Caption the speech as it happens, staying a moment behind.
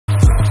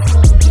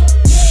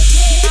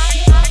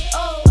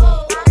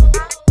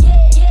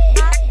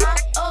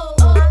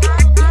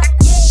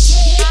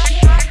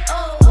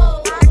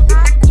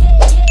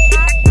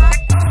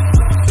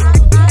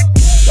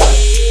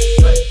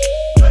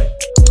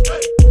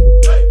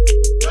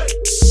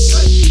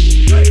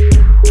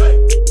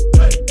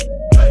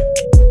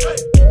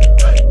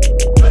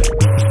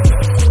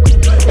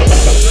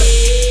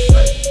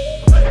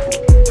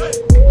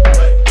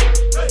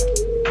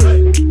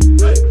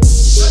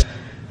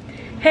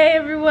Hey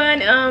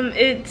everyone,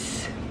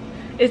 it's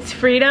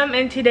Freedom,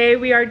 and today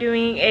we are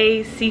doing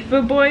a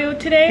seafood boil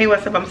today. Hey,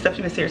 what's up? I'm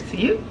Stephanie Mysterious to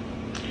you,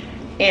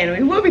 and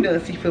we will be doing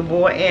a seafood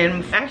boil.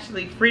 And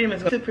actually, Freedom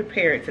is going to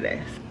prepare it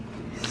today.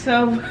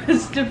 So,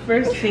 what's the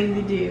first thing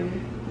to do?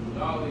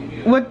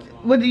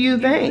 What do you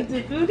think?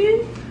 The food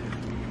is?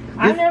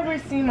 I've never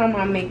seen my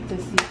mom make the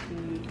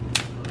seafood.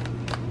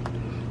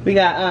 We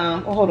got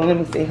oh, hold on, let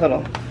me see. Hold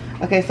on.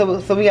 Okay,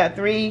 so we got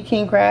 3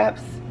 king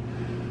crabs,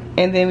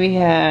 and then we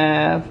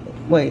have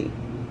 2?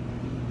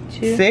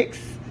 6.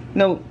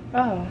 No.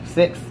 Oh.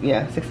 6.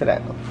 Yeah, 6 of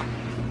that.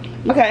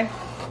 Okay.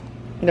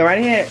 Go right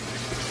ahead.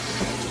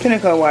 Put in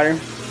cold water.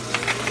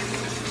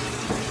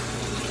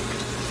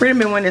 Freedom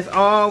been wanting this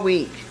all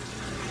week.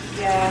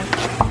 Yeah.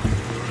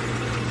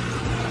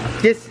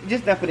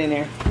 Just dump it in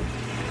there.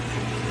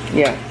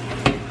 Yeah.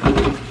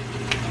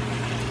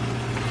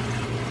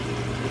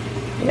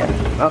 Yeah.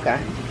 Okay.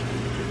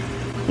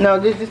 No,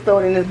 just throw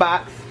it in this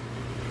box.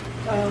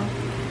 Oh.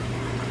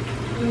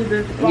 Yeah.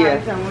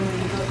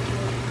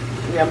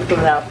 Yeah, I'm gonna throw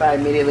it outside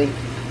immediately.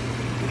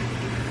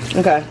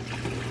 Okay.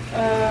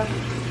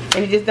 And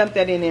you just dump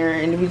that in there,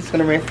 and we're just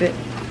gonna rinse it.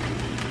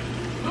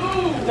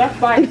 That's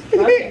fine.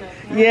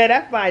 Yeah,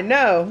 that's fine.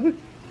 No.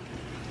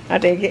 I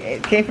think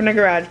it came from the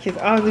garage. Kids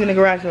always leaving the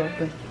garage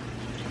open.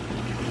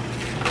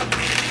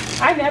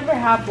 I never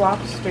had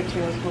lobster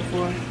tails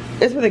before.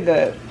 It's really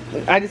good.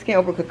 I just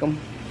can't overcook them.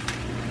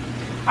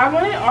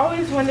 I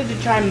always wanted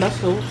to try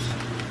mussels.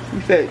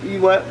 You said,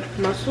 you what?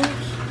 Mussels?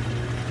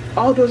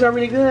 Oh, those are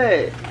really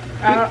good.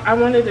 I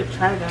wanted to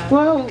try that.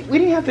 Well, we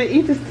didn't have to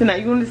eat this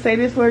tonight. You want to say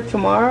this for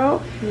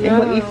tomorrow? No. And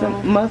we'll eat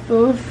some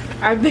mussels?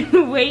 I've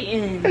been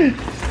waiting.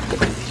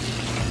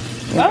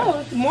 Oh,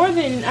 it's more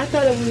than I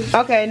thought it was.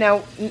 Okay,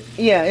 now,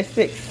 yeah, it's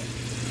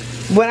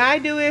 6. What I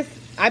do is,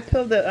 I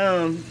peel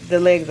the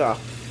legs off.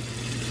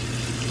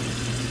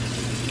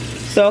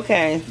 So,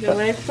 okay. The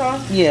legs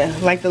off? Yeah,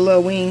 like the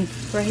little wings.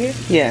 Right here?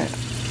 Yeah.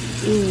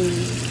 Ooh.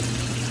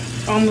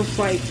 Almost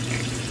like.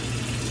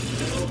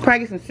 Probably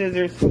get some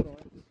scissors.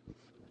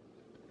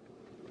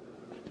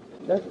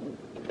 That's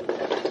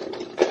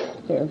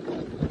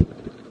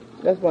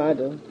what I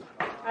do.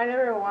 I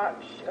never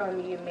watched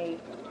you make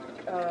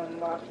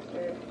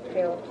lobster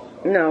tails.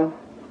 No.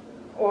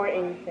 Or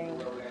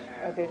anything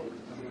other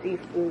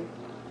seafood.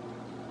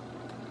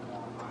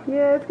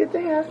 Yeah, it's good to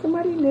have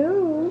somebody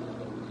new.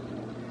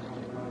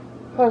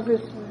 Plus,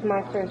 this is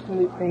my first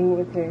mukbang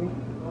with her.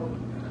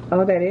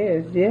 Oh, that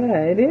is.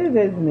 Yeah, it is,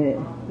 isn't it?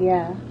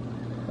 Yeah.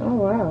 Oh,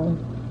 wow.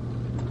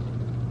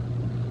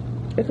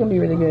 It's gonna be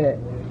really good.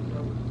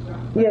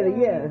 Yeah,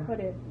 yeah. Put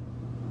it.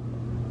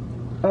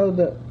 Oh,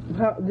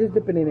 just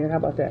dip it in there. How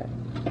about that?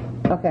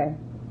 Okay,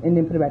 and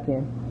then put it back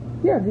in.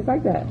 Yeah, just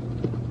like that.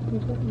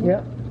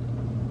 Yep.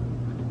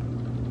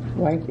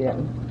 Like that.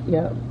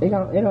 Yep. It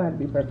don't have to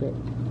be perfect.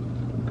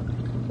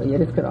 But yeah,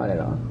 just cut all that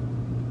off.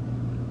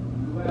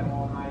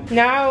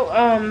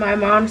 Now, my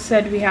mom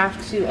said we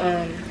have to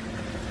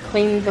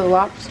clean the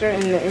lobster in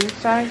the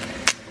inside.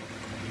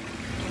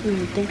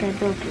 I think I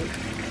broke it.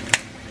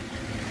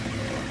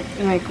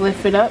 And like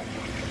lift it up.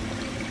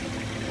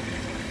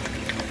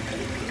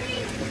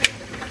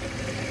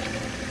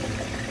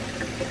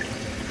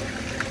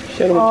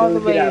 Show them all what you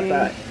the way. Get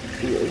outside.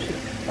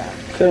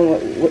 Show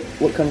them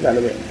what comes out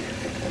of it.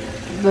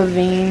 The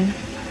vein.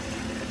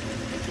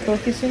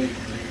 Focusing.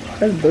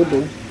 That's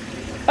boo-boo.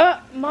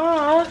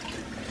 Ma,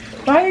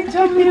 why you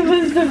told me it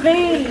was the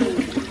vein?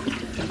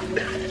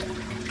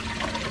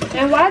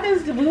 And why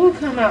does the blue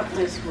come out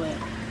this way?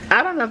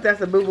 I don't know if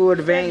that's a boo-boo or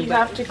the vein. You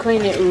have to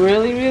clean it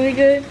really, really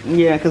good.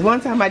 Yeah, because one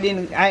time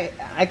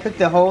I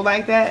cooked a hole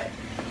like that,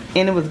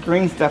 and it was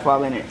green stuff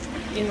all in it.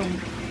 Ew.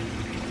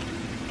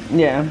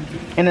 Yeah,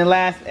 and the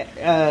last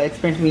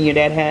experience me and your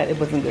dad had, it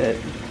wasn't good.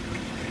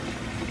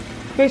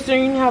 Okay, so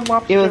you didn't have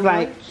lobster.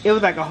 It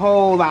was like a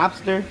whole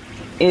lobster.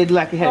 It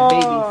had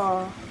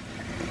babies.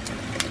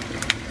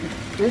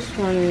 This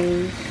one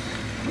is.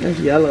 It's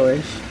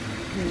yellowish.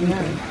 Yeah.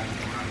 Okay.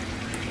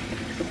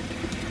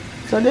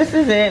 So this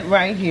is it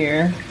right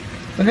here.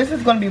 But this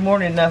is gonna be more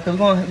than enough.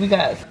 We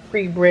got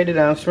pre-breaded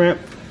shrimp.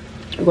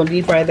 We're gonna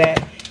deep fry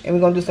that, and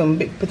we're gonna do some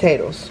big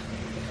potatoes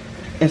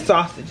and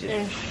sausages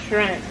and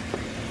shrimp.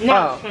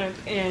 Not shrimp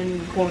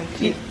and corn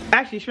too.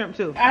 Actually, shrimp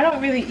too. I don't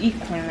really eat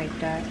corn like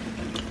that.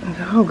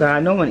 Oh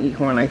God, no one eat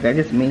corn like that.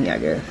 Just me, I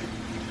guess.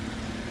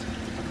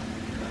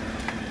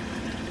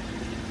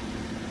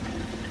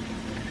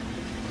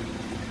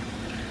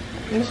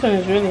 This one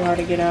is really hard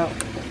to get out.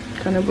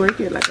 Kind of break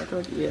it, like I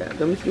told you. Yeah,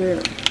 don't be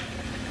scared.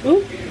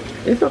 Ooh.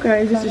 It's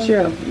okay. It's just a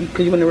shell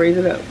because you want to raise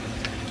it up.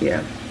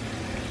 Yeah.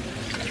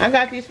 I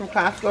got these from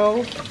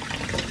Costco.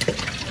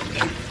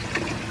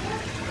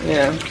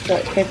 Yeah,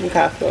 that came from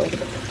Costco.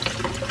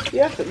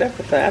 Yeah, that's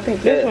the fat. I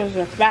think this one's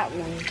a fat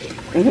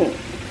one.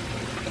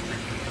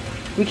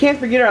 We can't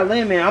forget our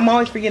lemon. I'm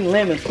always forgetting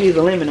lemon. Squeeze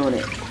a lemon on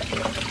it.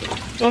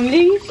 On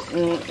these?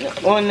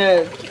 On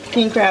the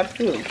king crabs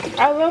too.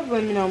 I love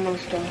lemon on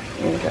most stuff.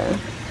 Okay.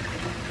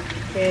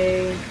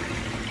 Okay.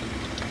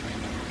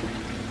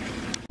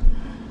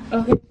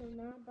 Okay, so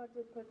now I'm about to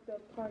to put the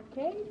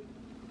parquet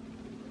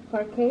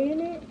in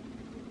it,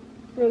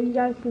 so you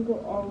guys can go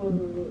all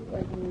over it,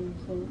 like I'm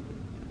saying.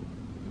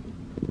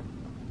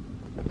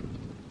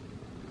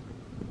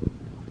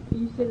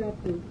 You said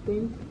at the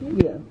thin skin?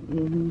 Yeah.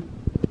 Mm-hmm.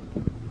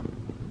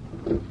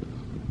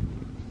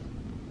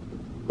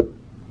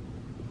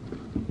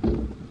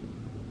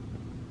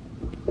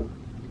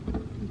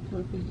 Top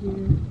of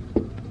here.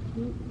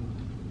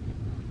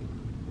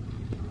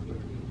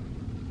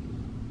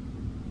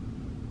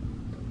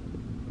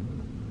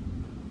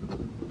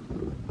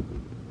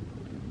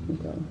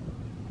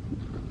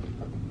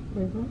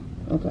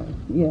 Okay,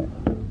 yeah.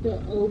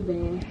 The Old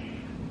Bay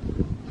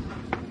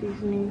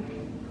seasoning.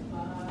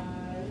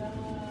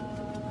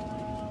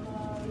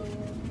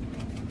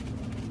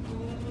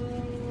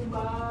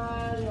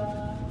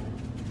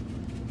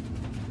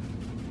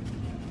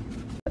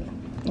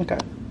 Okay.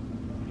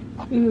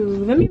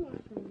 Ooh, let me watch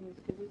some of this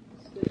because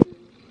it's so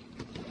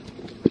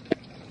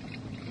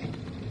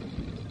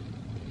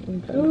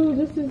good. Ooh,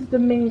 this is the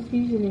main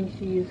seasoning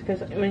she used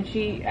because when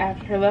she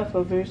after her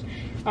leftovers,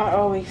 I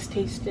always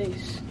taste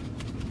this.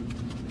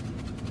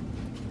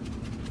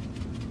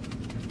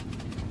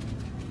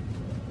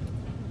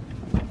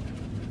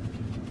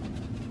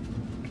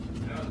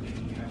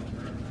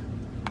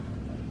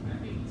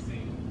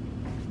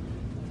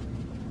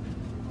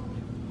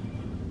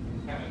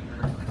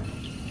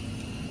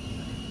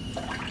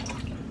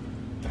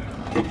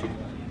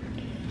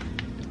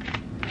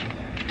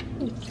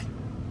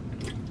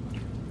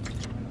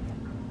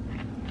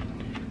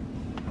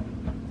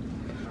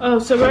 Oh,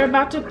 so we're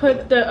about to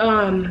put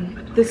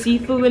the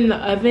seafood in the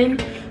oven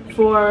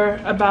for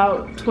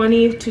about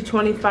 20 to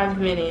 25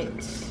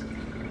 minutes.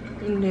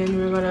 And then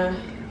we're gonna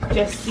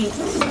just steam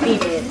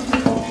it.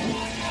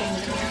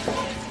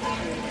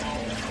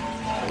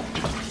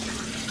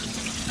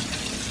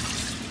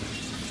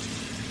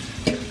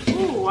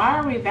 Ooh, why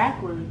are we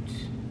backwards?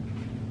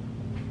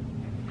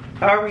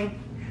 Are we?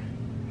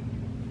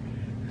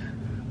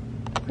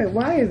 Wait,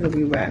 why is it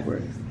we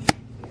backwards?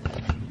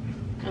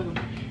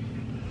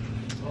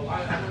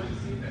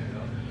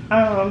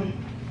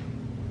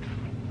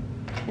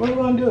 What are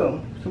we gonna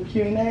do? Some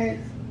Q&As?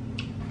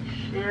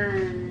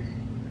 Sure.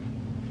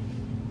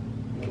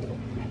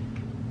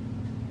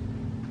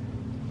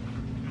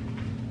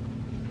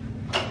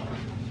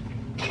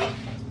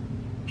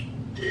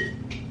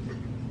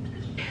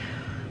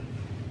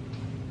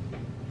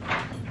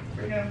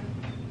 Freedom.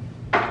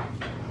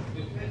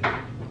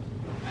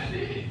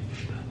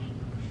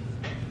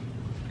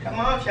 Come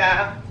on,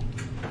 child.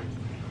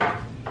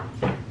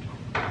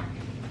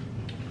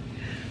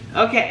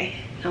 Okay.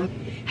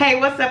 Hey,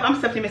 what's up? I'm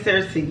Stephanie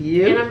Messers to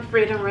you. And I'm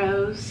Freedom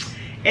Rose.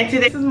 And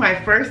today this is my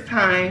first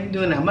time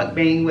doing a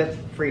mukbang with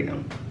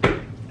Freedom.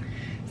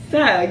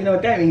 So, you know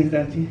what that means,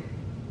 don't you?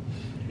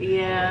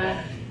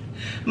 Yeah.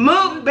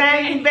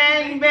 Mukbang,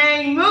 bang,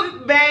 bang,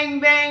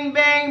 mukbang, bang,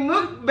 bang,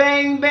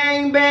 mukbang,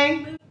 bang,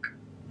 bang.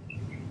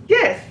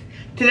 Yes,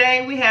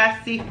 today we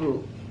have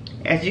seafood,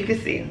 as you can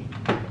see.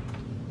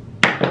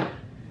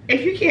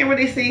 If you can't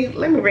really see,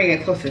 let me bring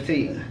it closer to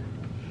you.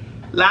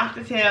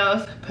 Lobster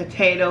tails,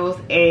 potatoes,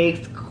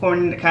 eggs, corn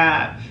on the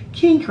cob,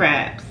 king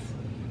crabs.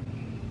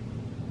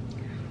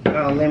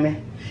 Oh,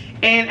 lemon.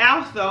 And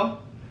also,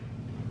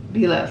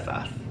 beloved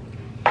sauce.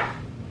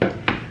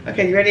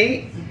 Okay, you ready to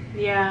eat?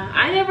 Yeah,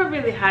 I never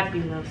really had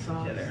beloved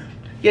sauce.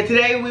 Yeah,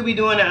 today we'll be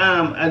doing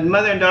a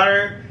mother and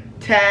daughter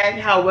tag,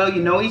 how well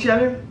you know each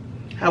other,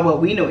 how well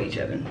we know each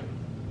other.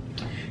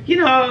 You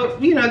know,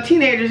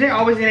 teenagers, they're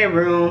always in their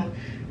room.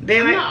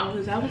 Not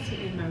always, I was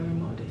in my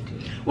room all day too.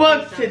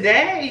 Well,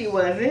 today you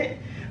wasn't,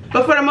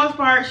 but for the most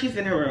part, she's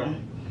in her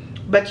room.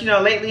 But you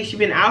know, lately she's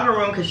been out her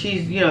room because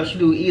she's, you know, she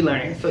do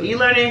e-learning. So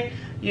e-learning,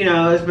 you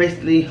know, is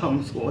basically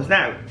homeschool. It's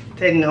not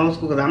technically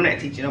homeschool because I'm not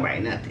teaching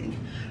nobody nothing.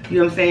 You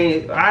know what I'm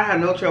saying? I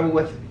have no trouble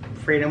with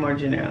Freedom or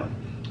Janelle,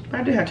 but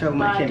I do have trouble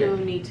with my kids. I do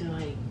need to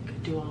like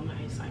do all my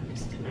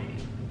assignments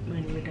tonight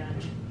when we're done.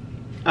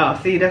 Oh,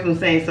 see, that's what I'm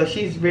saying. So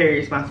she's very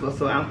responsible,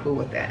 so I'm cool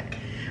with that.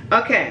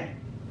 Okay,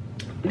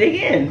 dig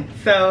in.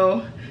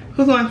 So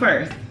who's going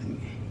first?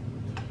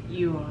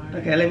 You are.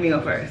 Okay, let me go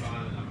first.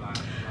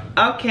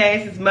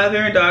 Okay, this is mother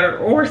and daughter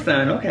or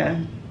son. Okay.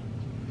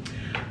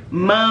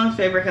 Mom's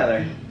favorite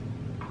color.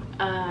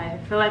 I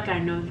feel like I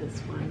know this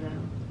one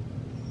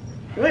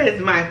though. What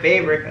is my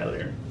favorite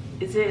color?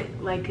 Is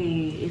it like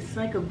it's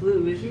like a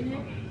blue, isn't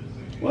it?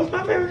 What's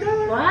my favorite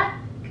color? Black?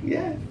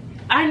 Yes.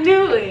 I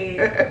knew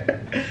it.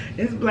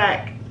 It's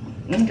black.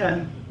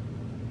 Okay.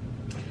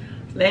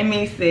 Let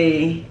me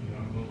see.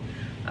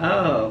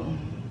 Oh.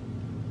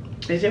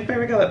 Is your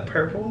favorite color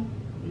purple?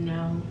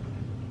 No.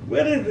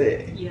 What is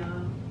it?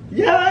 Yellow.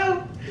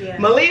 Yellow? Yeah.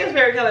 Malia's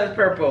favorite color is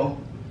purple.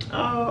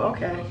 Oh,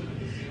 okay.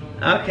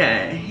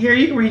 Okay. Here,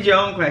 you can read your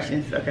own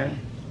questions. Okay.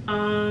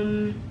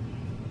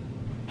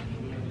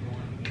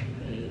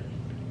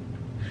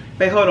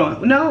 Wait, hold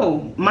on.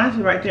 No, mine's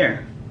right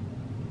there.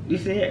 You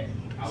see it?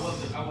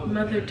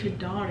 Mother to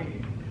daughter.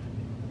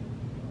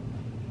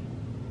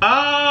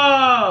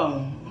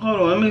 Oh,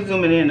 hold on. Let me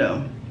zoom it in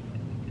though.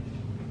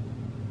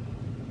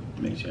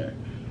 Make sure.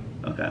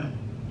 Okay.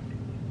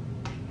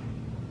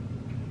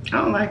 I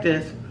don't like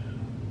this.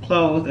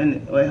 Close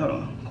and wait, hold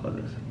on. Close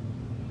this.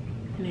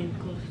 And then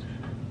close.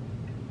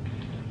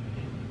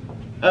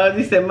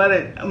 They said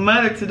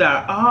mother to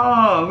daughter.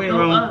 Oh, we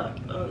wrong. Up.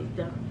 Oh,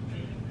 down.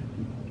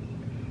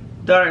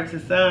 Daughter to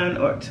son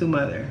or to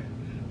mother.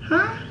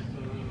 Huh?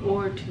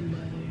 Or to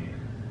mother.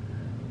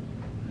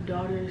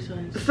 Daughter,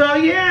 son. So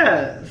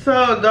yeah.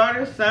 So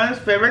daughter, son's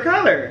favorite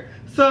color.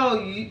 So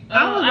you,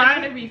 I was right.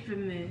 I could read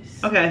from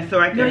this. Okay, so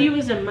right there. No, he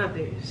was in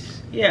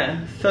mother's.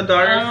 Yeah. So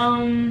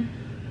daughter.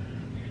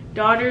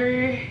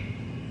 Daughter.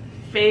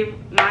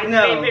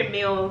 Favorite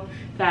meal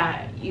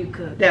that you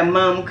cook. That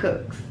mom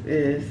cooks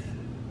is.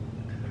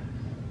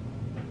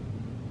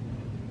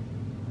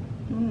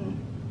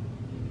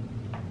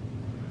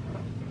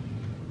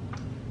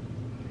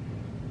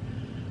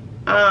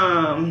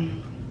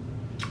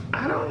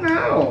 I don't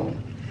know,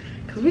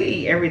 cause we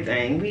eat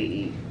everything.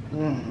 We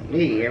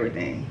eat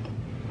everything.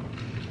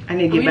 I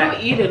need to get back.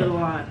 We don't eat it a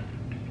lot.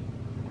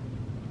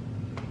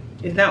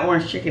 It's not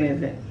orange chicken,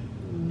 is it?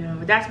 No,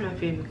 that's my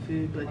favorite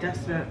food, but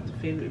that's not the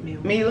favorite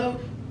meal. Meatloaf?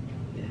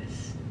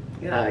 Yes.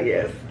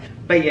 Yes.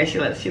 But yeah, she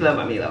loves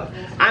my meatloaf.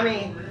 I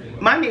mean,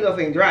 my meatloaf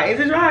ain't dry. Is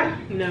it dry?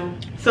 No.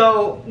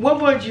 So,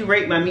 what would you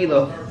rate my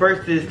meatloaf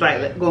versus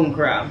like golden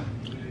corral?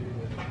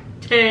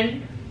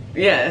 10.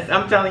 Yes,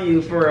 I'm telling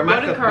you, for my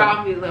golden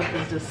corral meatloaf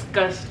is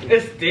disgusting.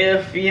 It's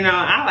stiff, you know.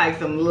 I like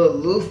some little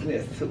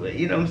looseness to it.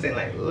 You know what I'm saying?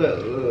 Like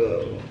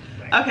little.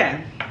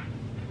 Okay.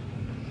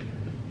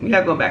 We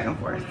gotta go back and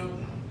forth.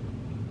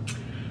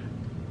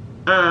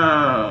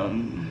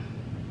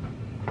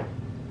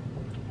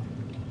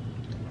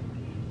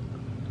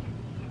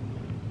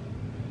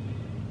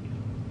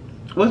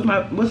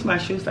 What's my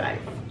shoe size?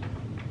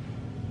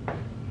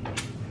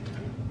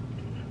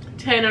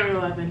 10 or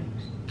 11.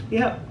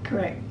 Yep,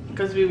 correct.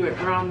 Because we're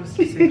almost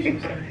the same shoe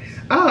size.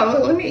 Oh,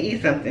 look, let me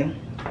eat something.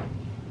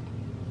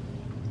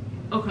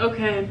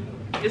 Okay,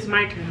 it's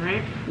my turn,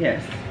 right?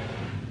 Yes.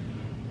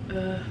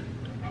 Good.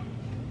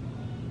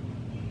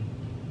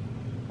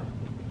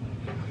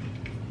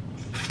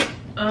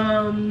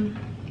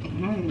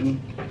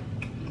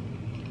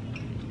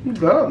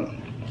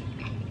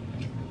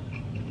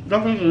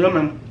 Don't forget the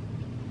lemon.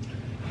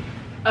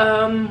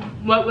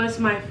 What was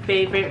my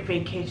favorite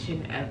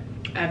vacation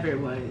ever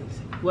was?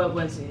 What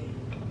was it?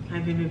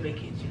 My favorite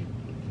vacation.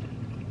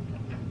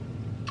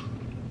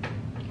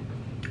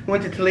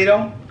 Went to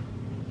Toledo.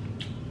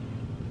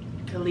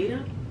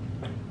 Toledo?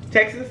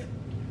 Texas.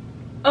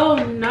 Oh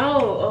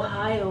no,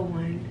 Ohio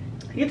one.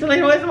 Yeah,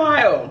 Toledo is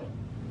Ohio.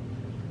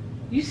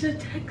 You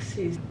said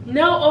Texas.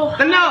 No,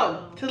 Ohio.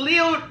 No,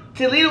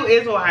 Toledo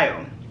is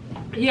Ohio.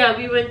 Yeah,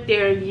 we went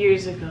there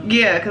years ago.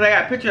 Yeah, because I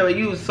got a picture of it.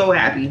 You was so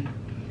happy.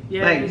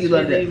 Yeah, like, it was you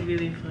loved really, it.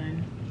 really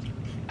fun.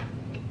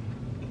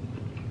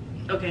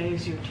 Okay,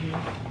 it's your turn.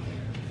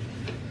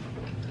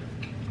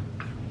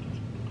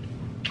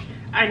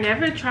 I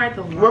never tried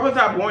the lobster. Where was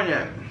I born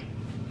at?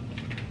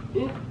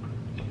 Ooh.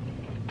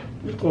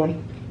 It's cool.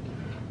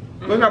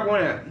 Where was I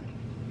born at?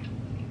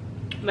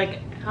 Like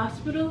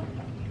hospital?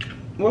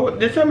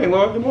 Just tell me,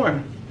 where was I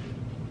born?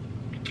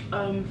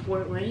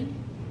 Fort Wayne.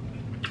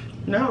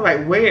 No,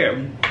 like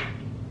where?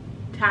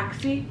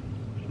 Taxi.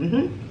 I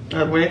was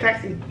born in a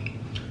taxi.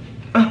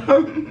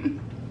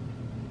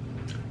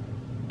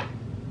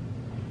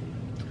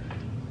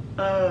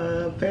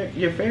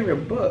 Your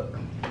favorite book?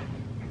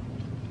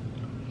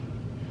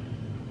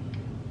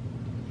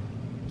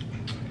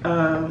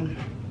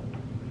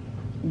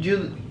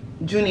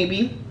 Junie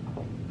B.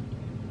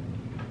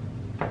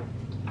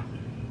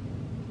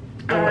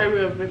 I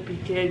read Rippy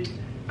Kid.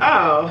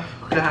 Oh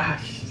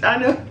gosh, I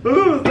knew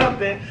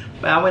something,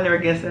 but I would never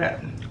guess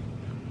that.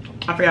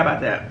 I forgot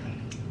about that.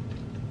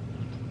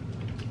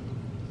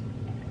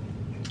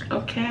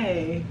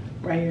 Okay,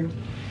 right here.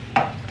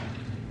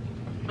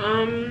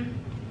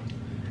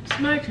 It's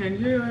my turn.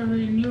 You're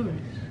already in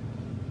yours.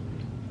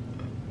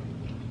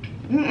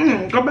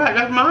 Go back.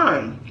 That's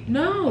mine.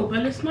 No,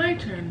 but it's my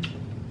turn.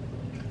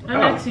 I'm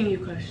asking you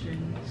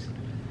questions.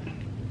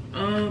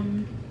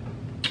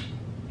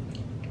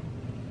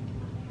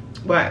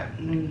 What?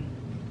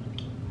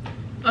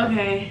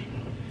 Okay.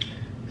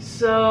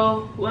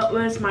 So, what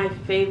was my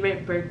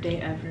favorite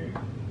birthday ever?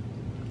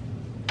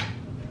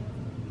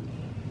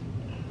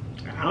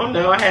 I don't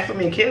know. I had so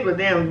many kids with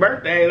damn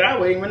birthdays. I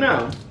wouldn't even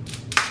know.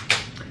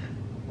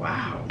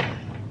 Wow.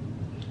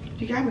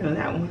 You got me on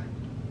that one.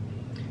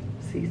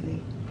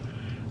 Seasoning.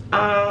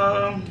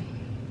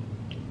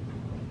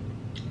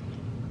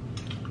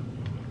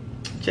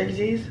 Chuck E.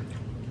 Cheese?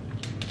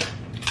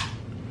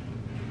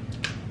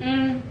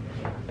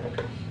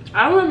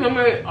 I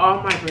remember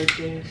all my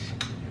birthdays.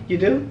 You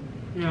do?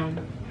 No.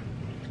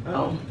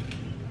 Oh.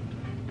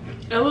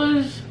 It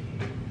was...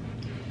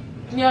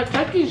 Yeah,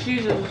 Chuck E.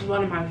 Cheese is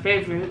one of my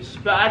favorites.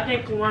 But I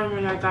think one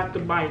when I got the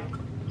bike.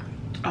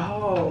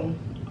 Oh.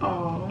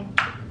 Oh.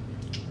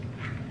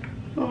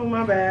 Oh,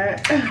 my bad.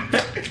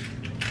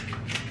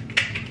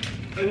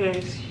 Okay,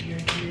 it's your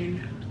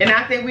turn. And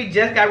I think we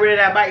just got rid of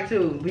that bike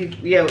too.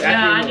 Yeah,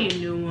 I need a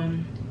new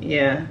one.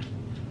 Yeah.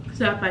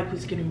 So that bike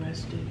was getting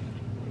rusted.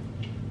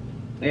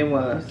 It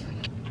was.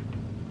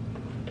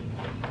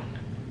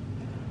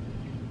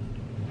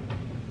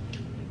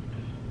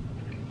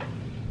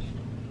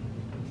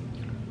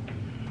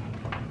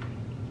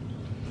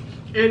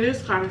 It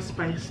is kind of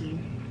spicy.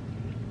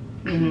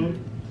 Mm-hmm.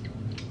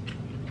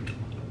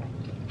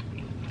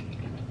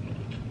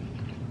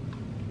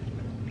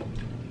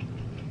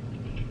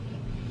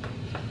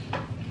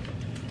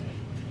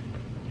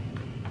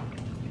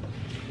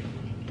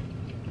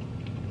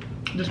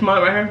 This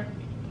mug right here?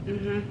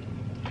 Mm-hmm.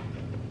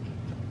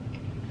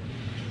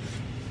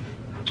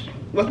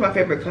 What's my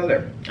favorite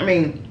color? I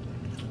mean,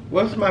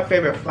 what's my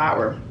favorite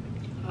flower?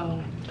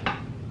 Oh.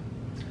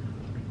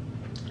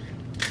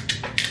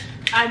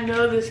 I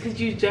know this because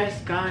you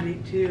just got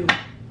it too.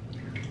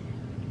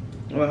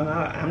 Well,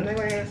 I'm not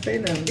gonna say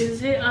them.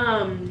 Is it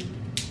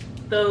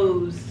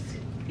those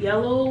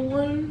yellow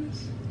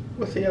ones?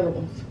 What's the yellow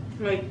ones?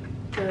 Like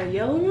the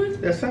yellow ones?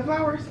 The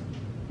sunflowers?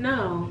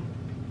 No.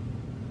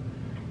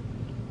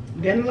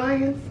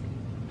 Dandelions?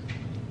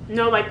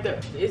 No, like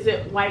is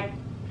it white,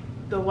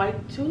 the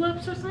white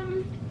tulips or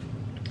something?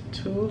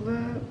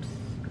 Tulips.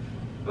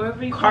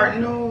 Whatever you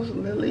Cardinals,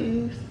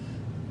 lilies.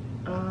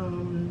 I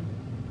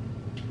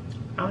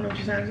don't know what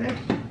you're trying to say.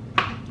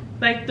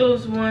 like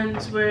those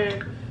ones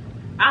where,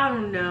 I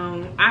don't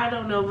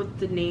know what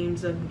the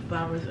names of the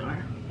flowers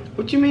are.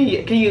 What you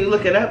mean? Can you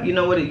look it up? You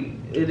know what it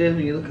is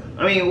when you look.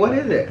 I mean, what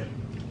is it?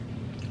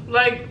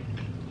 Like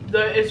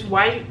it's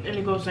white and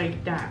it goes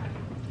like that.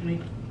 Like,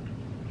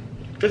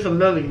 It's a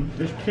lily.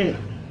 It's pink.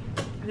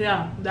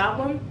 yeah, that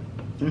one.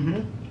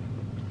 Mm-hmm.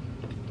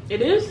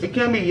 It is? It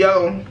can be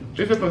yellow. It's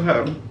different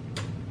color.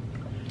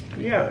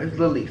 Yeah, it's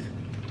lilies.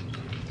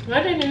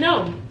 I didn't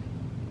know.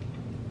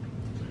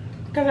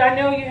 Because I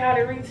know you had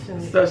it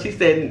recently. So she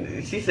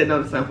said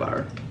no to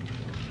sunflower.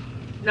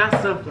 Not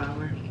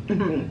sunflower.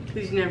 Mm-hmm.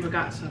 Because you never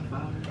got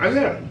sunflower. I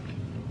got it.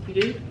 You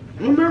did?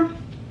 Remember?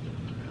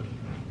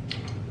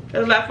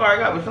 That's the last flower I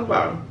got was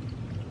sunflower.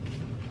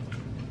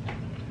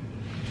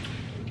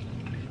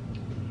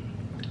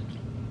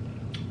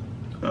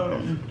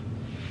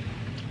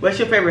 What's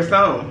your favorite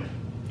song?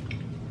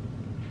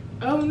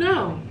 Oh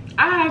no.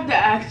 I have to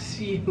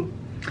ask you.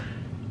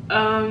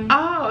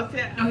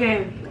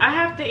 Okay, I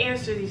have to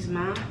answer these,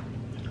 Mom.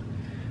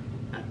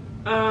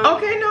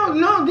 Okay,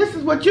 no, this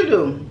is what you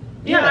do.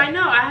 Yeah, I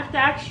know. I have to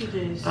ask you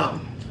this.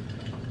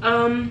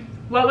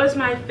 What was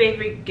my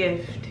favorite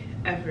gift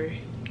ever?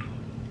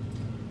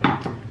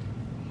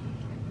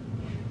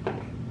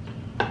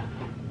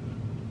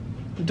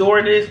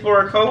 Dora the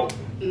Explorer coat?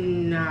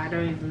 Nah, I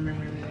don't even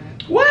remember that.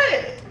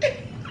 What?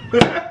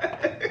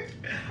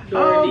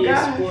 Dora the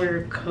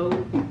Explorer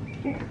coat.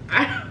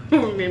 I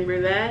don't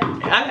remember that. I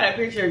got a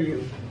picture of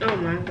you. Oh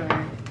my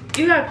god.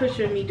 You got a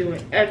picture of me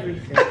doing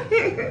everything.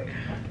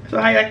 So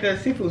how you like the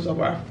seafood so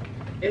far?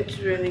 It's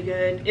really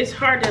good. It's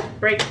hard to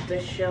break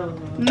the shell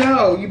though.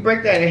 No, you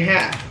break that in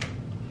half.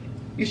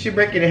 You should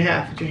break it in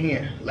half with your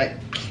hand. Like,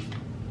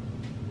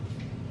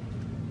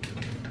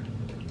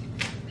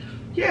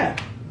 yeah.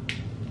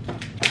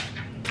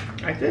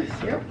 Like this,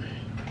 yep.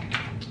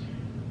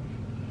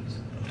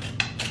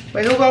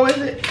 Wait, who go with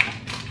it?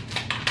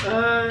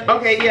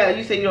 Okay, yeah,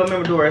 you said you don't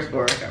remember Dora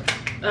Explorer.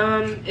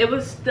 It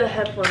was the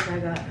headphones I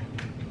got.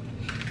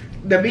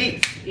 The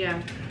Beats?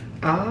 Yeah.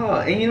 Oh,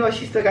 and you know what?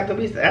 She still got the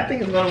Beats. I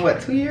think it's going on,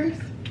 what, 2 years?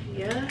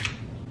 Yeah.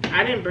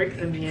 I didn't break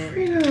them yet.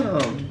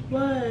 Freedom.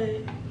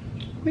 What?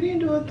 We didn't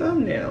do a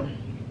thumbnail.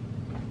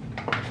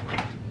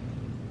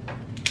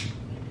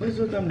 Let's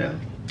do a thumbnail.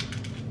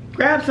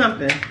 Grab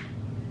something.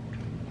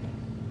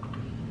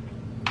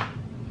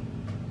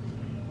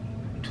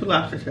 2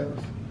 lobster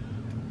shells.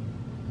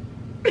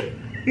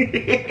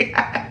 Okay.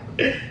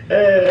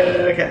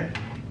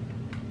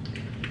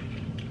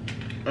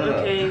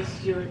 Okay,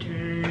 it's your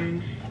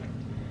turn.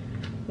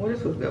 Well,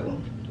 this was a good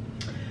one.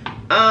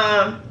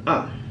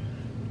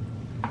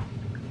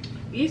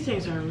 These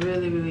things are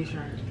really, really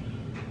sharp.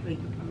 Like,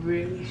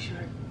 really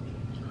sharp.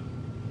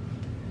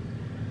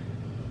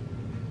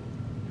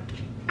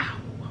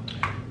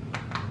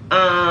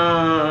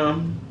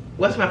 Ow.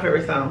 What's my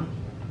favorite song?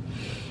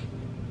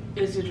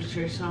 Is it a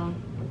church song?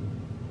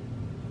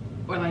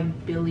 Or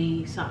like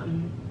Billy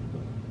something?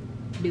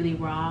 Billy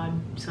Rod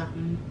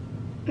something?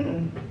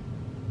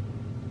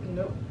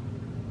 Nope.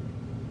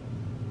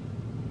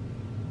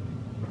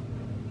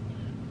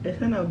 It's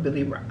not no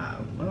Billy Rod. I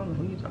don't know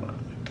who you talking about.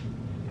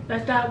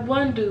 That's that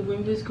one dude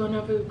when we was going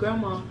over to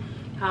grandma's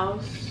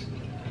house.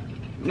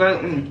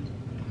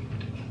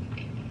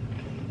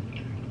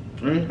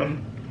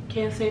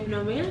 Can't Save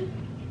No Man?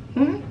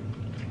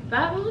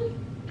 That one?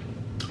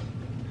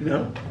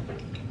 No.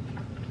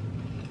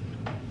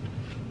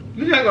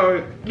 You're not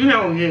gonna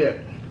get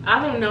it. I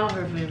don't know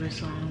her favorite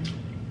song.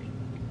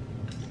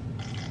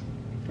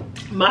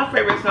 My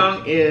favorite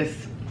song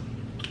is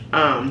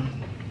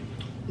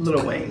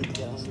Lil Wayne.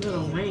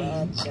 Lil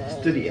Wayne.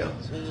 Studio.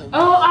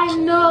 Oh, I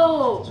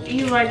know.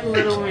 You like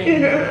Lil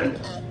Wayne.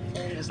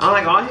 I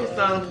like all his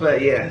songs,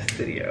 but yeah,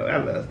 Studio. I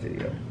love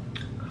Studio.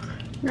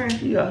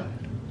 Alright, you go.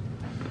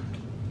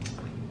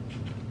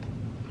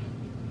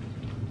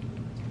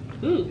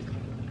 Ooh.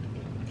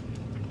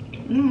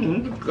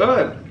 Mmm,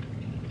 good.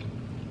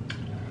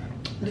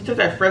 This is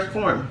that fresh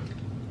corn.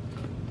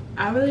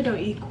 I really don't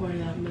eat corn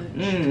that much.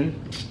 Mmm.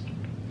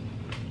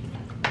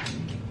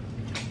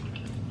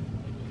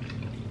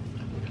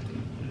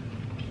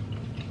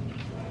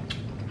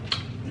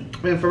 I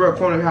mean, for real,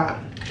 corn is hot.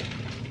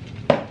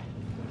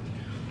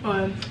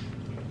 Mmm.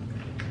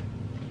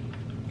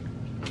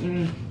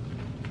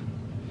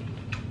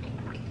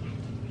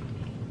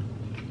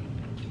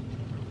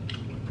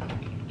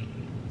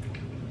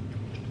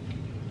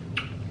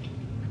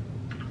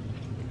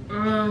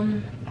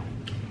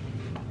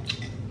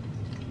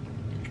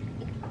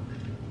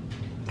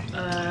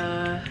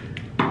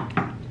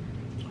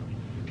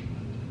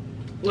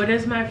 What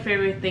is my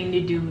favorite thing to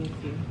do with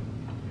you?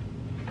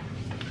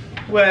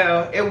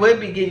 Well, it would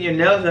be getting your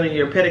nails done in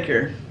your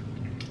pedicure.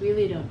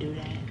 Really don't do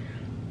that.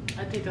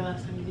 I think the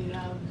last time you did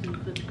that I was in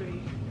 5th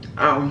grade.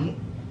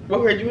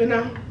 What grade you in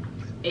now?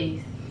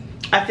 8th.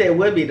 I said it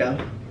would be though.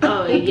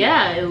 Oh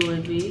yeah, it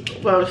would be.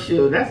 Well,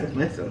 shoot, that's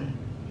expensive.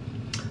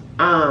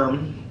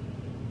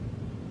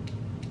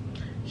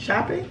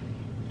 Shopping?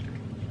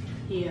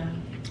 Yeah.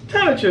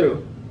 Tell the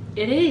truth.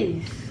 It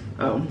is.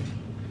 Yeah,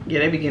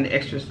 they be getting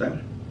extra stuff.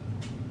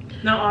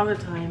 Not all the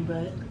time,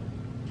 but.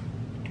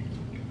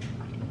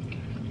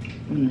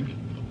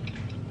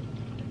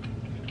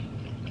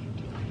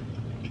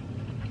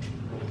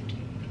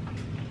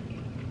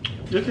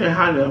 This ain't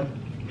hot though.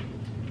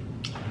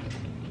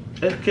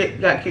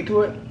 It's got kick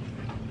to it.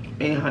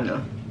 Ain't hot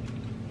though.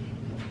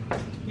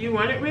 You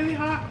want it really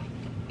hot?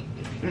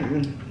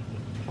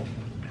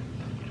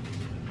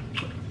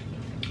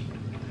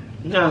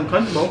 No, I'm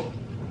comfortable.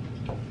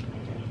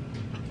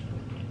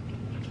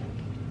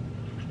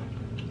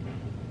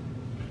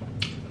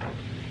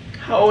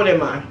 How old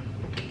am I?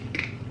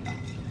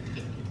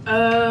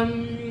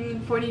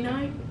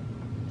 49?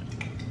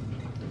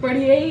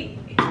 48?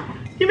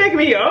 You making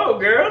me old,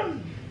 girl.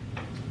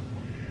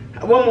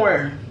 One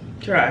more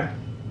try.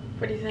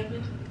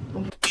 47?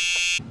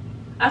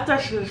 I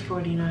thought she was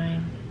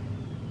 49.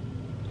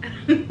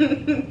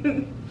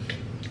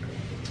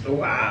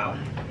 Wow.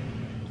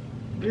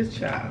 Good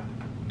job.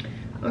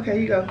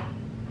 Okay, you go.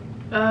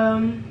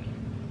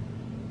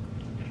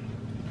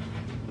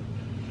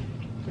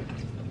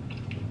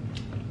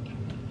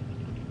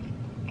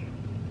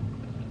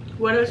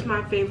 What is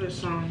my favorite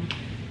song?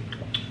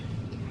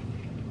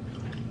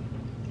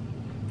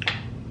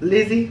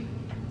 Lizzie?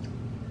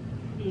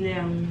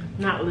 No,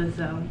 not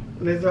Lizzo.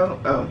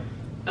 Lizzo?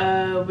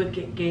 Oh.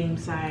 Wicked Game,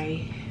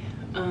 sorry.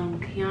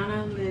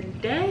 Kiana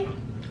Lede?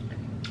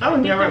 I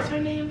would never. That's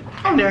her name?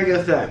 I'll never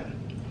guess that.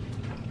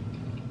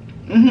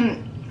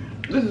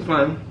 This is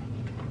fun.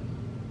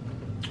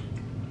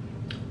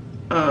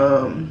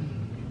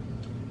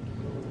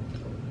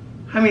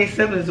 How many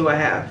siblings do I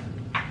have?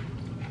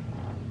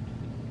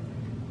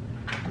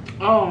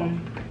 Oh,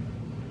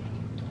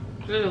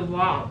 there's a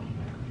lot.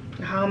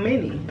 How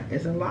many?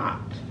 It's a lot.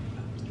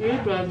 3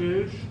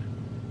 brothers.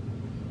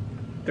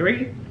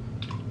 3?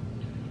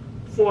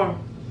 4.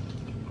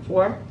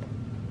 4?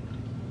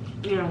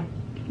 Yeah.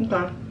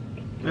 Okay.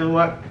 And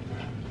what?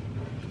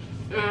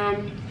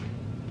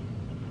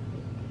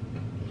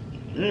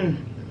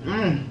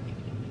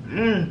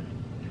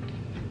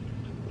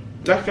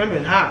 That shrimp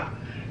is hot.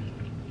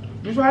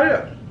 You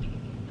tried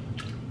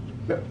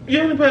it? You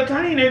only put a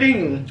tiny in there,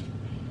 didn't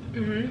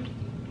you?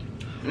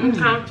 I'm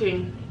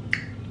counting.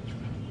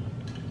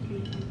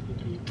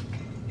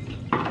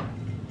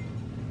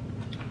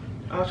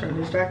 I was trying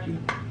to distract you.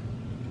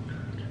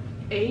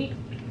 8?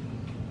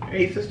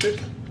 8 sisters?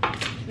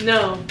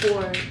 No,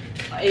 4.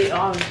 8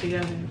 all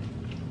together.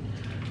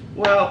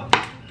 Well,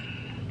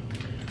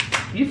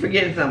 you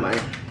forgetting somebody.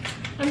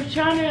 I'm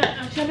trying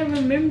to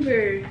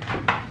remember.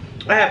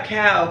 I have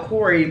Cal,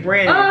 Corey,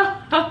 Brandon,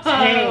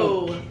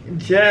 Tank,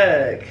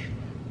 Jug,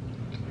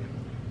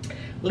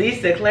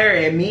 Lisa,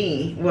 Clara, and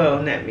me.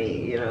 Well, not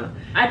me, you know.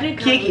 I did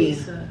count Kiki.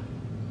 Lisa.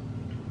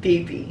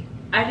 Fifi.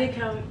 I did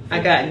count Fifi. I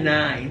got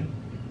 9.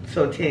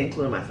 So 10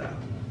 including myself.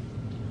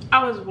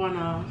 I was 1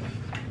 off.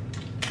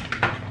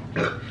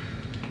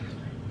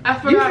 I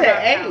forgot You said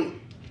about 8.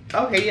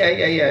 Cal.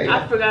 Okay, yeah.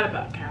 I forgot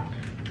about Cal.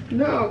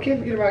 No, can't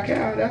forget about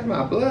Cal. That's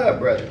my blood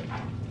brother.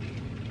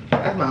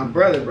 That's my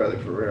brother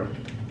for real.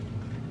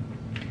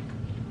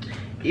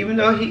 Even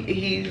though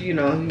he's, you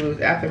know, he was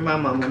after my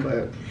mama,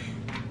 but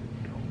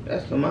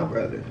that's still my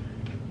brother.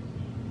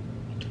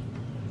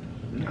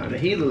 No,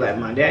 he look like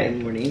my daddy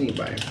more than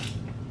anybody.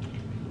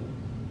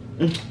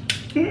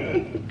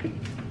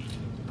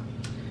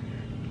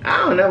 I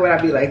don't know what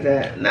I'd be like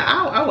that. No,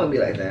 I wouldn't be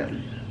like that.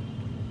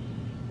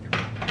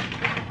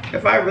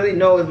 If I really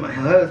know it's my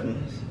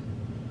husband's,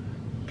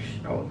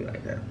 I wouldn't be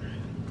like that.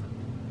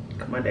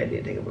 Cause my dad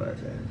did take a blood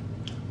test.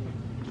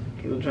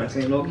 He was trying to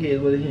say no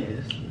kids with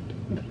his.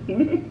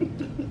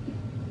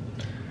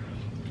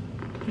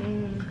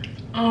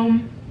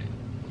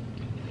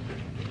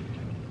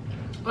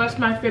 What's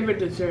my favorite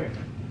dessert?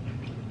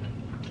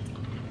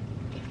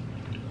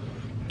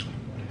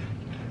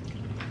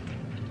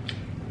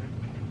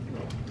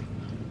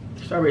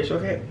 Strawberry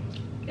shortcake.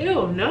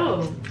 Ew,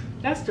 no.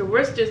 That's the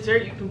worst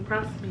dessert you can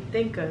possibly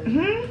think of.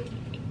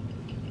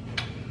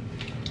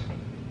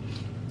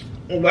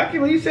 Lucky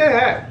when you said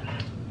that.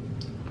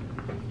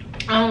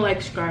 I don't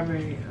like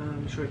strawberry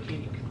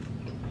shortcake.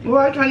 Well,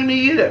 I trying to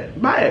eat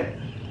it. Buy it.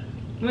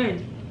 When?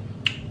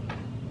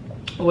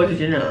 What did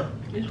you know?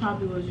 It's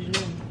probably what you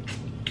know.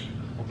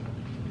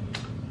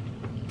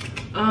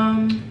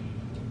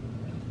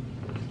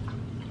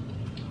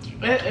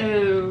 It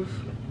is.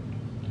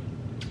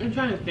 I'm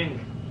trying to think,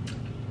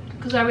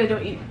 cause I really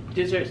don't eat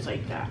desserts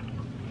like that.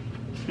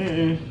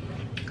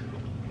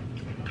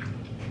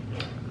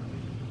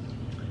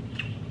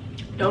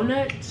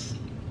 Donuts?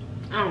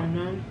 I don't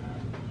know.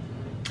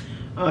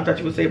 Oh, I thought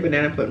you would say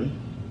banana pudding.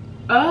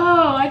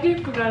 Oh, I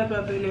did forgot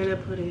about banana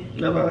pudding.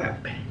 No, about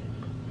that.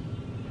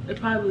 It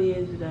probably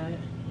is that.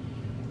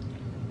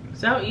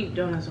 So I don't eat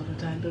donuts all the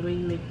time, but when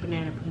you make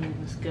banana pudding,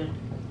 it's good.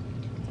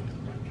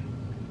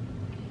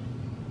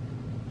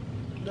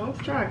 Don't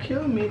try to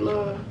kill me,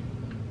 love.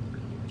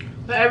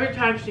 But every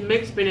time she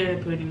makes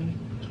banana pudding,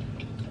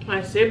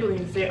 my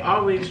siblings, they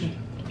always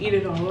eat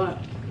it all up.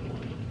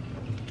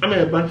 I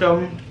made a bunch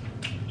of them.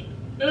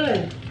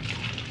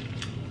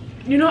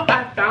 You know,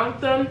 I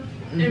found them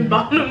in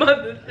bottom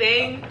of the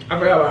thing. I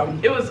forgot about them.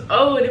 It was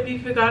old and we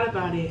forgot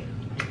about it.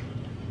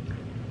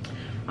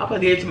 I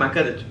put it to my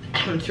cousin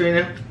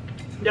Trina.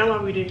 That's why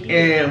we didn't eat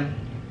And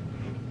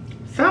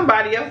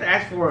somebody else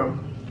asked for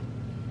them.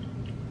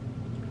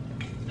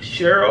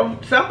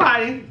 Cheryl,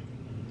 somebody,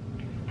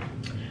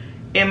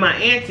 and my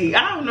auntie.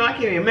 I don't know, I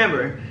can't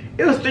remember.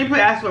 It was 3 people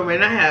asked for them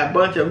and I had a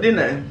bunch of them, didn't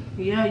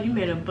I? Yeah, you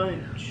made a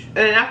bunch. And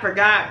then I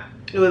forgot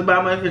it was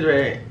by my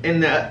refrigerator.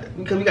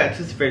 Because we got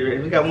 2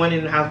 refrigerators. We got one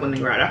in the house, one in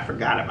the garage. I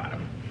forgot about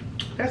them.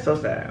 That's so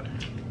sad.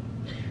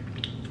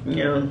 You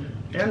know,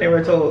 I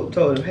never told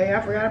them, hey,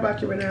 I forgot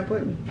about your banana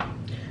pudding.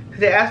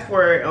 Because they asked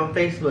for it on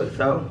Facebook,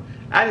 so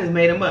I just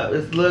made them up.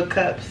 It's little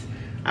cups.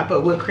 I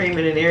put whipped cream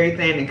in and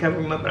everything and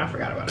covered them up, and I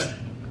forgot about it.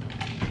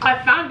 I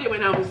found it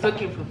when I was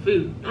looking for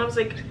food. I was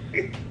like,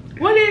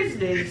 what is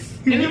this?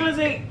 And it was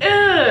like,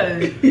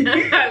 ugh.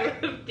 I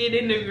left it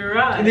in the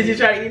garage. Did you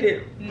try to eat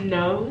it?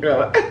 No.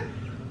 No.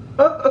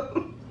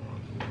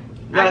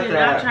 I did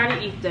not try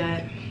to eat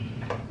that.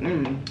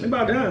 It's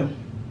about done.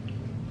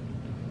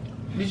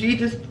 Did you eat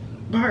this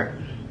part?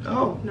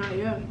 Oh. Not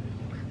yet.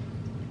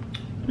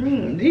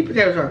 These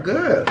potatoes are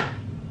good.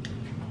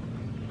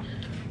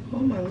 Oh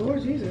my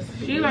Lord Jesus.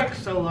 She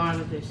likes a lot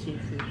of the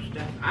seafood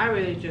stuff. I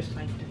really just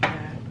like the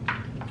crab.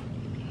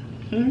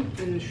 And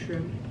the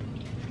shrimp.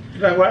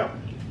 Like what?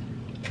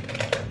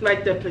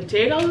 Like the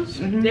potatoes,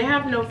 they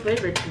have no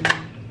flavor to me.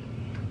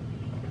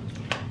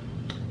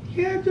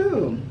 Yeah, I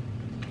do.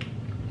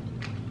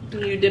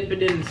 You dip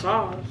it in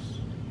sauce.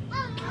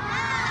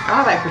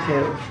 I like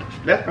potatoes.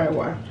 That's probably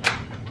why.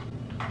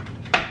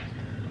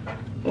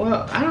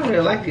 Well, I don't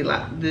really like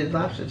the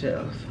lobster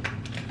tails.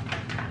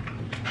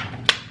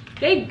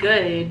 They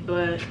good,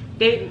 but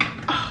they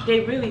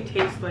really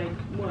taste like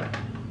what?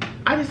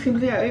 I just can't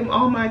believe I ate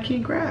all my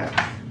king crabs.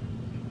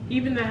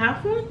 Even the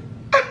half one?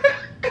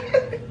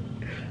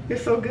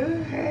 It's so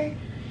good, hey.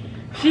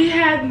 She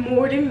had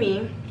more than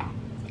me,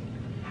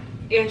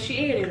 and she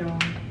ate it all.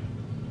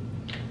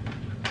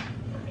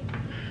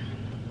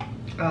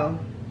 Oh.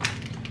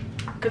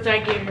 Because I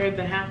gave her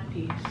the half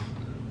piece.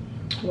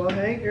 Well,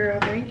 hey girl,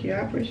 thank you. I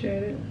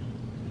appreciate it.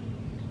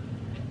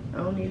 I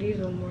don't need these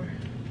no more.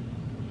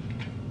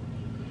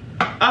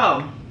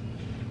 Oh.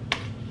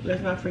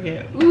 Let's not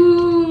forget.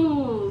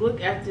 Ooh,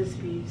 look at this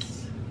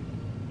piece.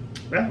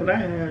 That's what I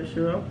had,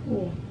 sure. I'm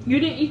cool. You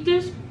didn't eat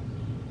this?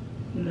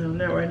 No,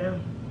 not right now.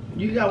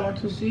 You got one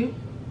too, see?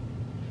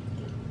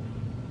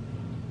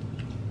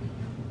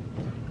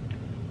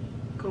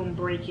 Gonna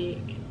break it.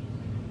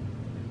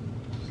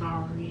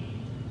 Sorry.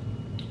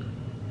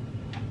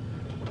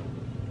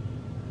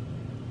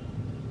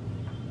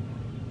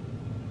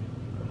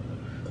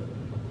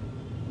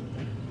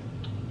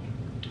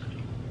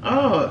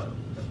 Oh,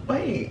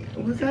 wait.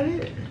 Was that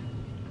it?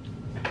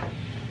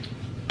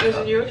 Is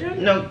it your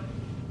turn? No.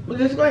 Well,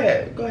 just go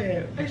ahead. Go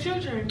ahead. It's your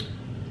turn.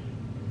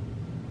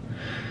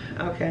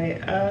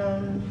 Okay.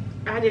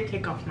 I did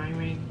take off my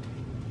ring.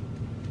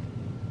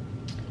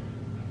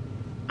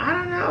 I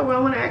don't know. But I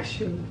want to ask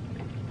you.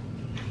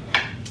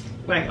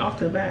 Like, off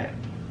the bat.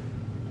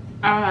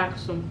 I'll ask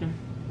something.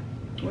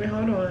 Wait,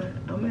 hold on.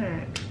 I'm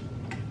mad.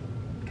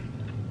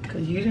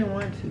 Because you didn't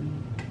want to.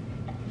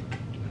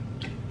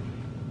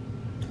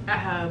 I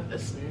have a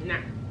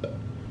snack.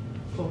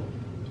 Oh.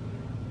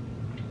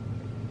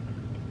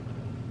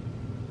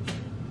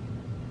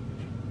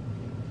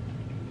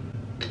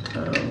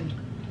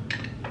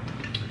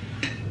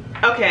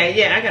 Okay,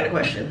 yeah, I got a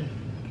question.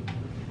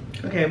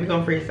 Okay, we're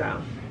gonna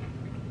freestyle.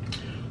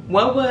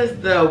 What was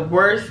the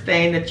worst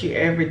thing that you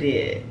ever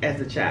did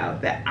as a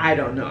child that I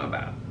don't know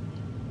about?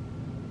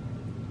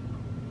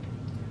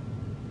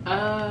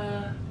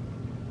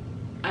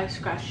 I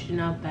scratched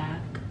Janelle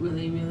back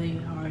really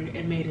hard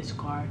and made a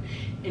scar.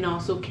 And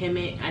also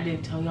Kemet, I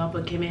didn't tell y'all,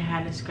 but Kemet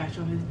had a scratch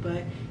on his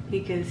butt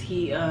because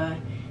he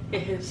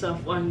hit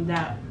himself on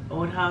that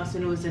old house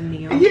and it was a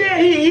Neil. Yeah,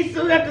 he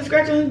still got the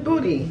scratch on his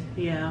booty.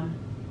 Yeah.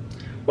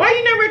 Why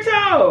you never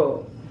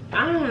told?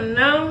 I don't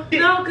know.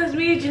 No, because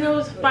me and Janelle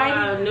was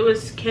fighting. And it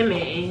was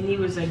Kemet, and he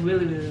was like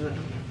really little.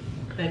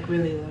 Like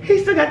really little. He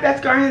still got that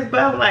scar on his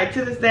butt. Like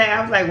to this day,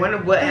 I was like, wonder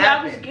what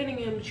happened. I was getting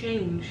him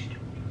changed.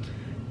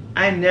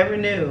 I never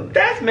knew.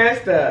 That's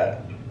messed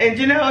up. And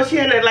Janelle, she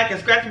had like a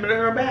scratch on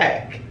her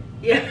back.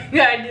 Yeah,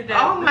 I did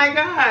that. Oh my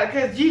God,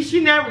 because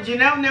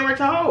Janelle never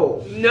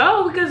told.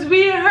 No, because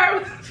we and her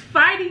was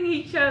fighting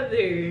each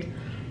other.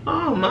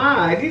 Oh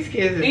my, these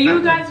kids are and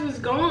you guys was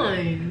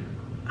gone.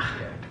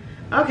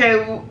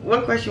 Okay,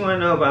 what question you want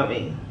to know about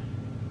me?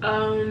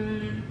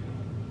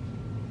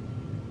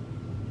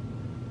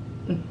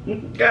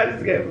 God,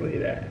 just can't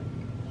believe that.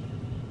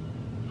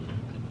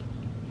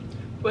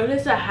 What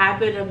is a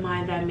habit of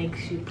mine that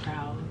makes you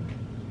proud?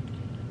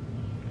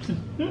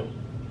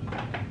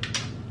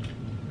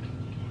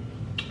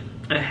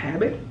 A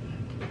habit?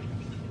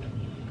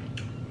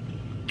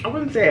 I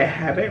wouldn't say a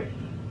habit.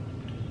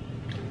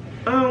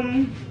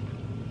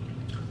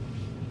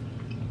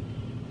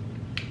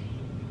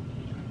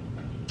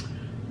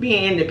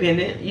 Being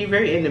independent. You're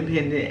very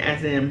independent,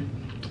 as in,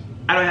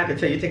 I don't have to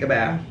tell you to take a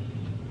bath.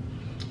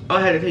 I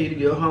don't have to tell you to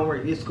do your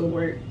homework, your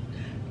schoolwork.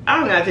 I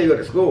don't gotta tell you to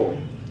go to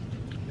school.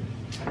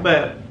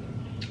 But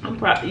I'm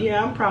proud.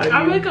 Yeah, I'm proud of you.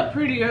 I wake up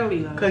pretty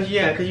early though. Cause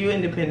you're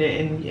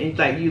independent and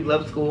like you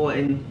love school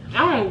and.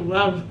 I don't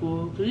love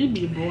school. Cause you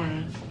be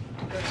boring.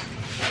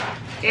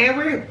 And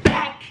we're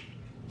back.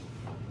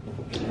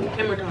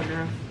 And we're talking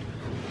now.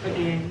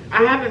 Again,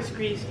 I haven't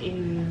squeezed any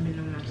lemon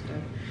on my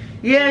stuff.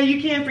 Yeah,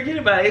 you can't forget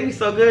about it. It'd be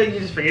so good, you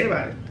just forget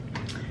about it.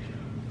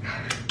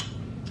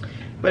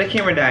 But the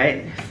camera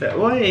died. So,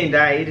 well, it didn't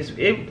die.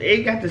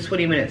 It got this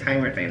 20-minute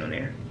timer thing on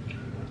there.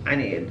 I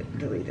need to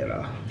delete that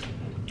off.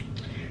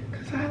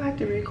 Cause I like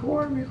to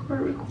record.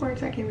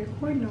 So I can't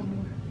record no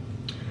more.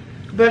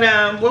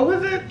 But what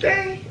was the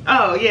thing?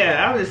 Oh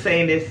yeah, I was just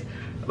saying this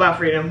about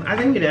freedom. I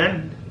think we're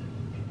done.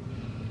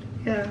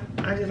 Yeah,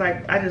 I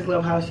just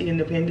love how she's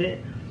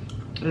independent.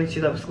 And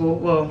she loves school.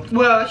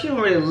 Well, she don't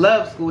really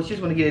love school. She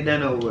just want to get it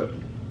done over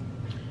with.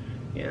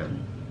 Yeah.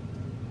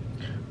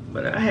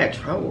 But I had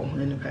trouble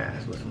in the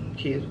past with some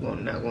kids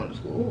not going to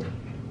school.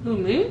 Who,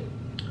 me?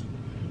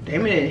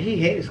 Damien, he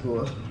hated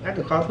school. I had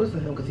to call police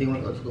on him because he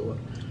wouldn't go to school.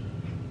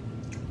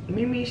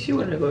 Mimi, she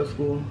wanted to go to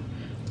school.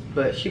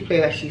 But she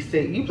played like she's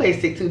sick. You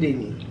played sick too,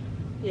 didn't you?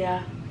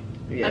 Yeah.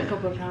 A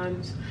couple of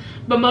times.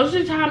 But most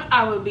of the time,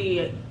 I would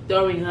be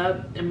throwing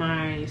up and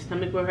my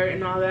stomach would hurt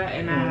and all that.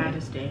 And I had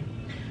to stay.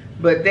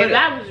 But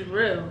that was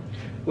real.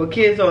 What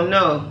kids don't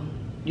know,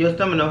 your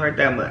stomach don't hurt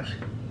that much.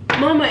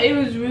 Mama, it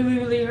was really,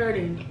 really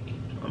hurting.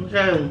 I'm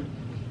saying.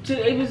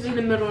 It was in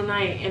the middle of the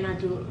night, and I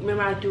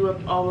threw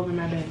up all over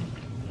my bed.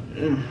 I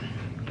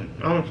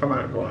don't know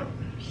about going.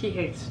 She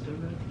hates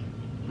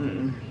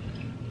doing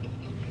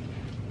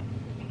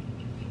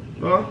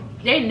it. Well,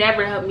 they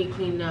never help me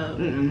clean up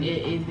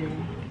either.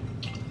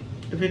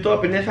 If you throw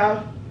up in this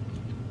house,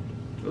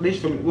 at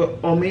least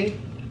on me,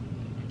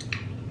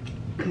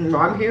 while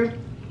I'm here,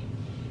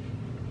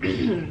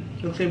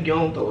 you'll see if you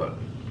don't throw up.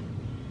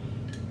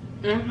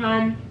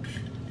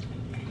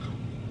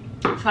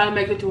 Try to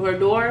make it to her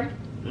door.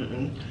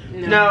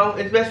 No,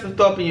 it's best to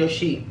throw up in your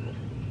sheet.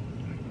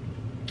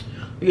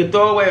 You can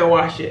throw away or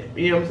wash it.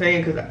 You know what I'm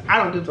saying? Because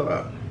I don't do throw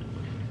up.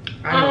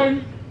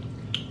 I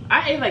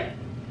ate like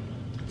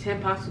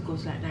 10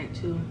 popsicles that night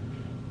too.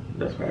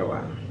 That's quite a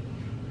while.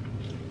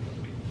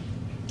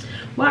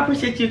 Well, I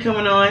appreciate you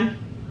coming on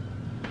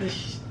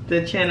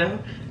the channel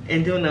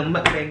and doing a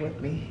mukbang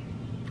with me.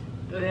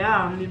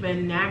 Yeah, you've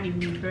been nagging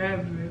me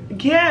forever.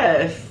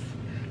 Yes.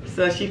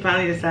 So she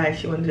finally decided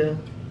she wanted to do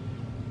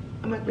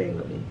a mukbang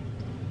with me.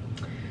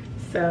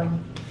 So,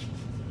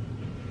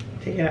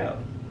 take it out.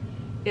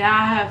 Yeah,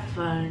 I have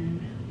fun.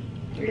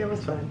 Yeah, it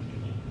was fun.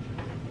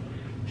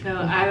 So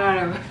I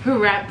gotta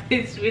wrap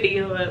this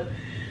video up.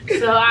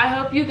 So I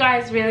hope you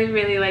guys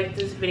really liked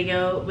this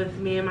video with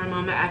me and my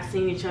mama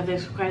asking each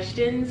other's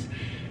questions.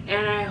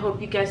 And I hope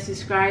you guys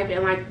subscribe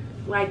and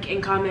like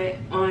and comment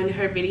on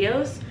her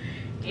videos.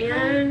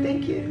 And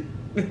thank you.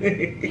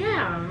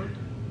 Yeah.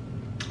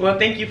 Well,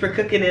 thank you for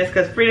cooking this,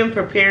 because Freedom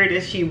prepared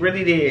this. She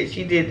really did.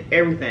 She did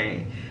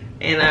everything.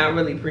 And I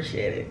really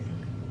appreciate it.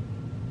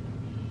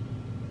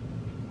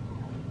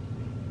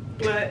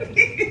 But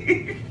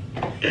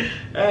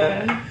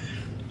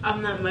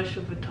I'm not much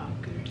of a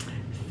talker.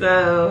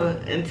 So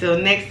until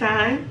next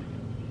time.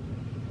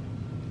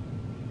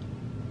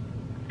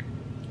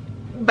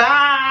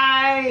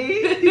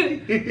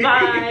 Bye.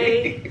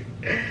 Bye.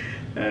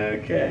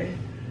 Okay.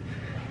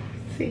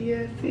 See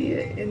ya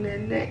in the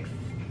next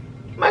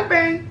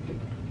mukbang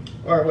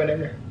or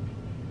whatever.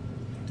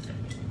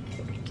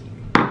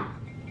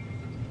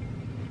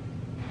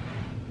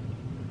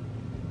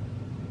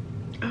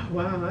 Oh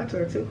wow, I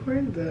tore 2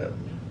 corns up.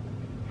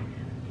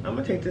 I'm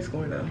gonna take this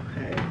corn though.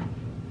 Hey,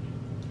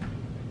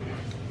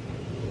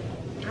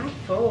 I'm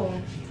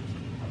full.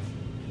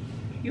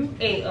 You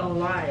ate a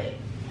lot.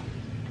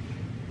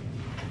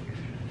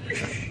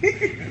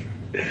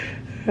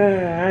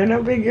 I ain't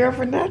no big girl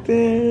for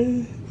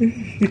nothing.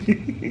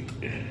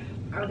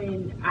 I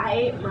mean, I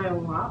ate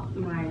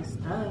my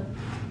stuff,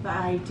 but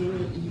I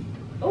didn't eat.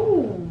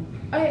 Oh,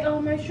 I ate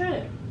all my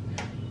shrimp.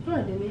 No,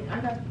 I didn't. I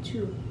got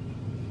 2.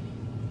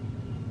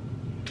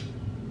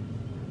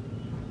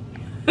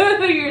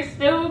 You're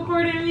still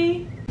recording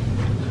me?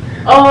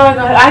 Oh my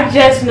god, I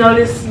just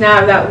noticed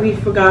now that we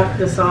forgot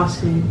the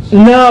sausage.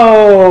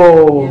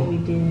 No. Yeah, we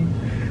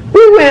did.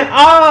 We went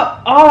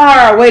all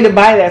our way to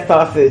buy that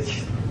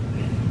sausage.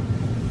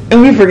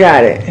 And we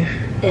forgot it.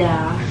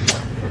 Yeah.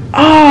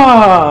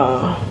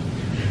 Oh.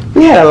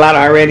 We had a lot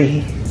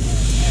already.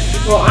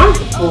 Well, I'm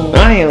full.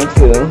 I am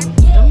too.